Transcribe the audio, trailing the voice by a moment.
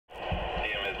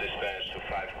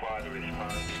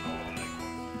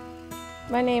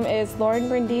My name is Lauren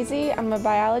Brindisi. I'm a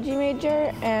biology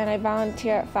major and I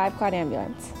volunteer at 5 Quad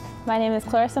Ambulance. My name is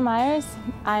Clarissa Myers.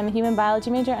 I'm a human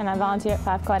biology major and I volunteer at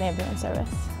 5 Quad Ambulance Service.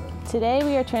 Today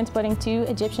we are transporting 2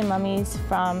 Egyptian mummies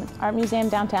from Art Museum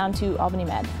downtown to Albany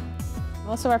Med.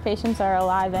 Most of our patients are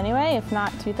alive anyway, if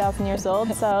not 2,000 years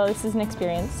old, so this is an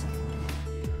experience.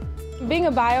 Being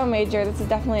a bio major, this is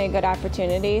definitely a good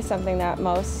opportunity, something that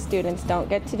most students don't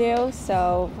get to do,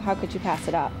 so how could you pass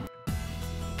it up?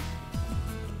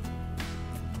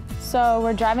 So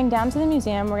we're driving down to the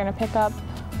museum. We're going to pick up,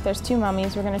 there's 2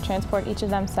 mummies. We're going to transport each of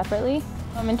them separately.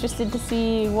 I'm interested to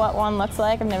see what one looks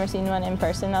like. I've never seen one in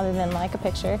person other than like a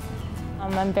picture.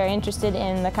 I'm very interested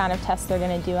in the kind of tests they're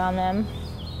going to do on them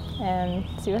and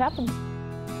see what happens.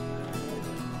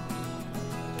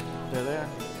 They're there.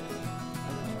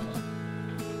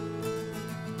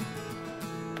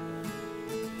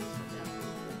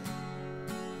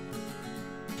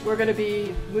 We're going to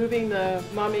be moving the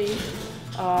mummy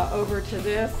over to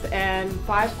this, and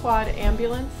 5 Quad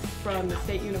Ambulance from the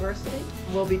State University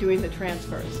will be doing the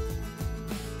transfers.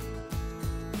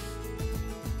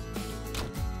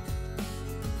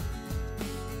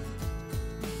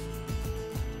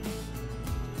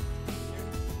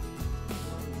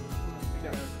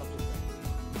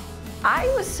 I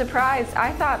was surprised.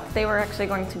 I thought they were actually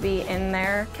going to be in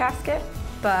their casket,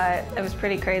 but it was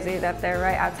pretty crazy that they're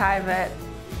right outside of it.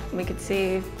 We could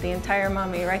see the entire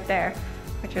mummy right there,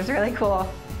 which was really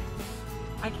cool.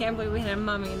 I can't believe we had a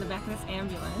mummy in the back of this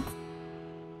ambulance.